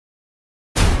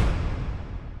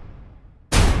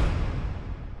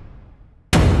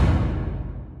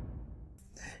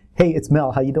Hey, it's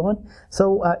Mel. How you doing?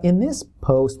 So in this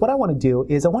post, what I want to do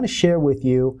is I want to share with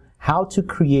you how to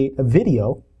create a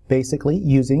video, basically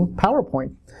using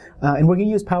PowerPoint. And we're going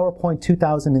to use PowerPoint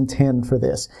 2010 for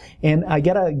this. And I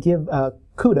got to give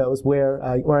kudos where,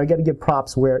 or I got to give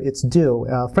props where it's due.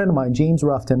 A friend of mine, James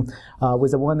Ruffton,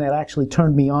 was the one that actually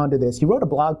turned me on to this. He wrote a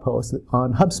blog post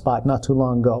on HubSpot not too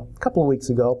long ago, a couple of weeks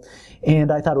ago,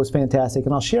 and I thought it was fantastic.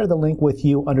 And I'll share the link with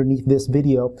you underneath this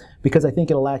video because I think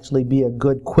it'll actually be a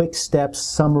good quick steps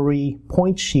summary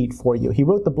point sheet for you. He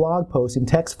wrote the blog post in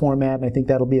text format, and I think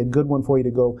that'll be a good one for you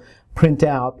to go print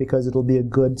out because it'll be a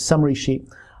good summary sheet.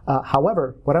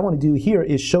 However, what I want to do here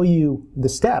is show you the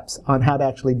steps on how to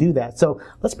actually do that. So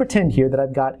let's pretend here that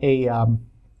I've got a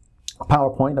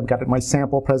PowerPoint. I've got my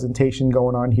sample presentation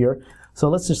going on here. So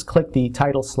let's just click the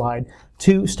title slide.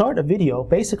 To start a video,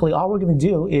 basically all we're going to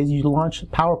do is you launch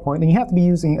PowerPoint, and you have to be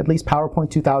using at least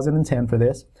PowerPoint 2010 for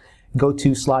this. Go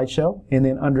to Slideshow, and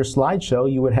then under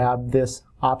Slideshow you would have this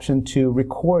option to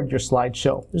record your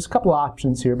slideshow. There's a couple of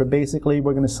options here, but basically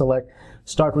we're going to select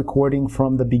start recording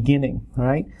from the beginning. All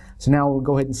right, so now we'll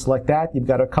go ahead and select that. You've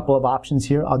got a couple of options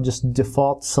here. I'll just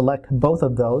default select both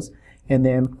of those and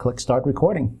then click start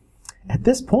recording. At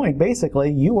this point,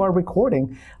 basically, you are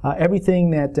recording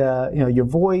everything that, your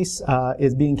voice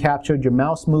is being captured, your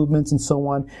mouse movements and so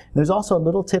on. There's also a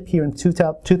little tip here in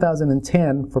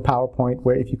 2010 for PowerPoint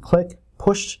where if you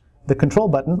push the control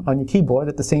button on your keyboard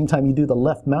at the same time you do the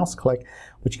left mouse click,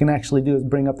 what you can actually do is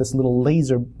bring up this little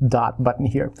laser dot button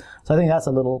here. So I think that's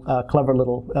a little clever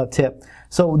little tip.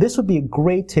 So this would be a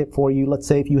great tip for you. Let's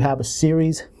say if you have a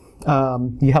series,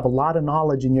 you have a lot of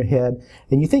knowledge in your head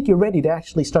and you think you're ready to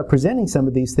actually start presenting some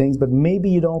of these things, but maybe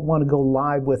you don't want to go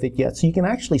live with it yet. So you can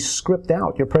actually script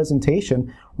out your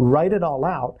presentation, write it all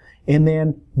out, and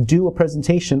then do a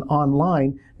presentation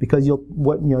online because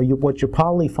what you'll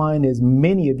probably find is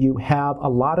many of you have a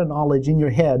lot of knowledge in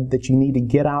your head that you need to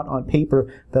get out on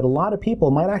paper that a lot of people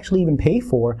might actually even pay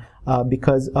for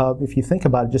because of, if you think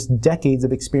about it, just decades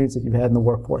of experience that you've had in the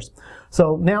workforce.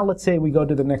 So now let's say we go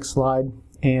to the next slide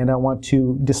and I want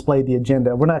to display the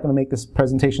agenda. We're not going to make this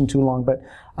presentation too long, but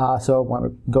so I want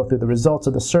to go through the results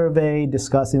of the survey,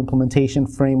 discuss the implementation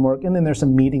framework, and then there's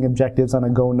some meeting objectives on a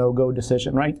go, no-go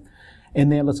decision, right? And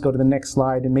then let's go to the next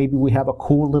slide, and maybe we have a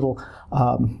cool little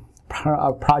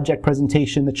project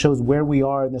presentation that shows where we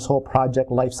are in this whole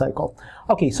project life cycle.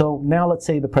 Okay, so now let's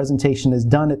say the presentation is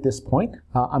done at this point.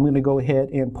 I'm going to go ahead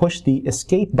and push the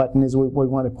escape button is what we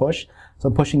want to push. So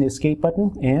I'm pushing the escape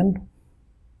button, and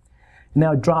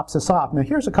now it drops us off. Now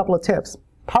here's a couple of tips.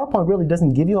 PowerPoint really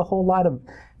doesn't give you a whole lot of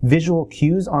visual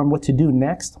cues on what to do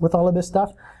next with all of this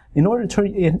stuff. In order to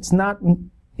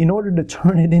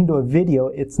turn it into a video,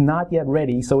 it's not yet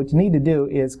ready. So what you need to do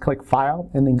is click File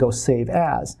and then go Save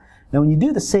As. Now when you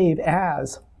do the Save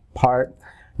As part,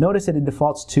 notice that it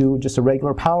defaults to just a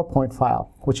regular PowerPoint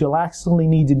file. What you'll actually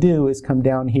need to do is come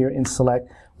down here and select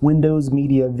Windows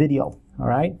Media Video. All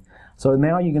right? So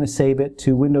now you're going to save it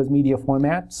to Windows Media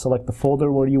format, select the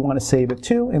folder where you want to save it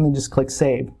to, and then just click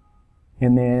Save.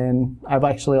 And then I've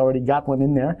actually already got one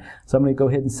in there, so I'm going to go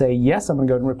ahead and say yes. I'm going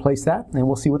to go ahead and replace that, and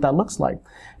we'll see what that looks like.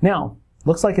 Now,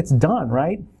 looks like it's done,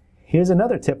 right? Here's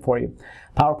another tip for you.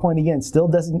 PowerPoint, again, still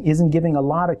isn't giving a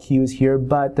lot of cues here,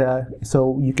 but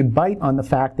so you can bite on the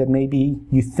fact that maybe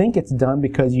you think it's done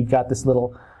because you've got this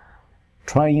little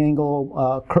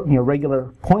triangle,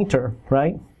 regular pointer,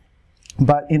 right?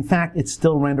 But in fact, it's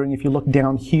still rendering. If you look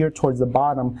down here towards the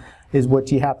bottom is what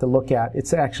you have to look at.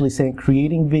 It's actually saying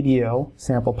creating video,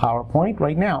 sample PowerPoint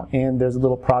right now, and there's a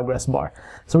little progress bar.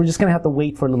 So we're just going to have to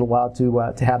wait for a little while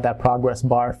to have that progress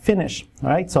bar finish. All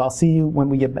right, so I'll see you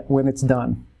when it's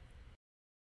done.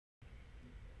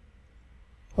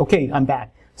 Okay, I'm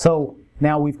back. So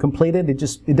now we've completed.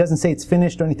 It doesn't say it's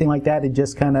finished or anything like that. It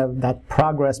just kind of, that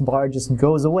progress bar just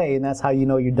goes away, and that's how you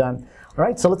know you're done. All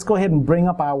right, so let's go ahead and bring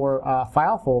up our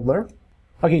file folder.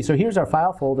 Okay, so here's our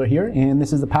file folder here, and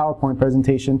this is the PowerPoint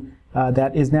presentation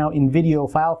that is now in video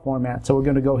file format. So we're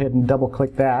going to go ahead and double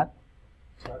click that.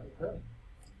 Start recording.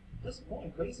 At this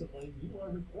point, basically, you are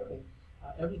recording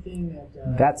everything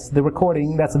that... that's the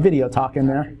recording, that's the video talk in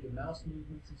there. Mouse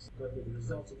movements, go through the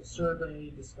results of the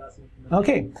survey, discussing...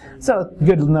 Okay, so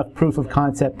good enough proof of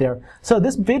concept there. So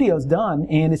this video is done,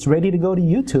 and it's ready to go to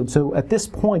YouTube. So at this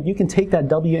point, you can take that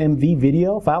WMV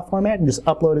video file format and just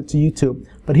upload it to YouTube.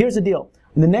 But here's the deal.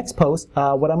 In the next post,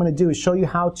 what I'm going to do is show you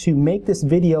how to make this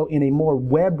video in a more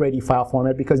web-ready file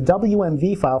format, because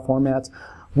WMV file formats,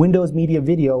 Windows Media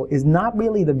Video, is not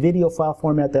really the video file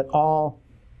format that all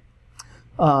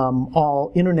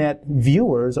internet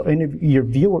viewers or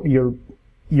your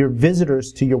your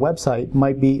visitors to your website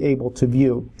might be able to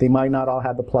view. They might not all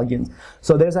have the plugins.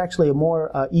 So there's actually a more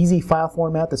easy file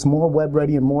format that's more web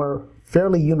ready and more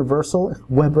fairly universal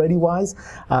web ready wise,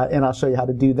 and I'll show you how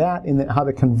to do that and then how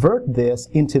to convert this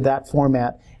into that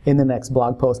format in the next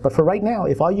blog post. But for right now,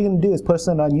 if all you're going to do is post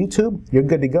it on YouTube, you're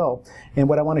good to go. And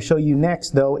what I want to show you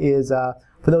next though is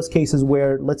for those cases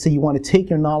where, let's say you want to take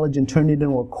your knowledge and turn it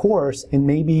into a course, and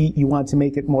maybe you want to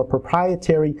make it more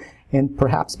proprietary, and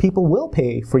perhaps people will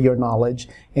pay for your knowledge,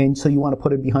 and so you want to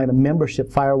put it behind a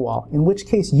membership firewall, in which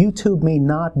case YouTube may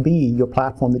not be your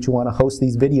platform that you want to host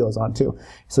these videos onto.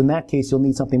 So in that case, you'll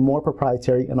need something more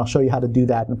proprietary, and I'll show you how to do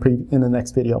that in the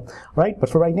next video. All right, but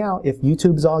for right now, if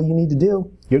YouTube is all you need to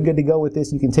do, you're good to go with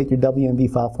this. You can take your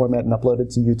WMV file format and upload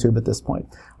it to YouTube at this point.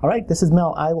 All right, this is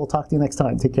Mel. I will talk to you next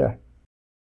time. Take care.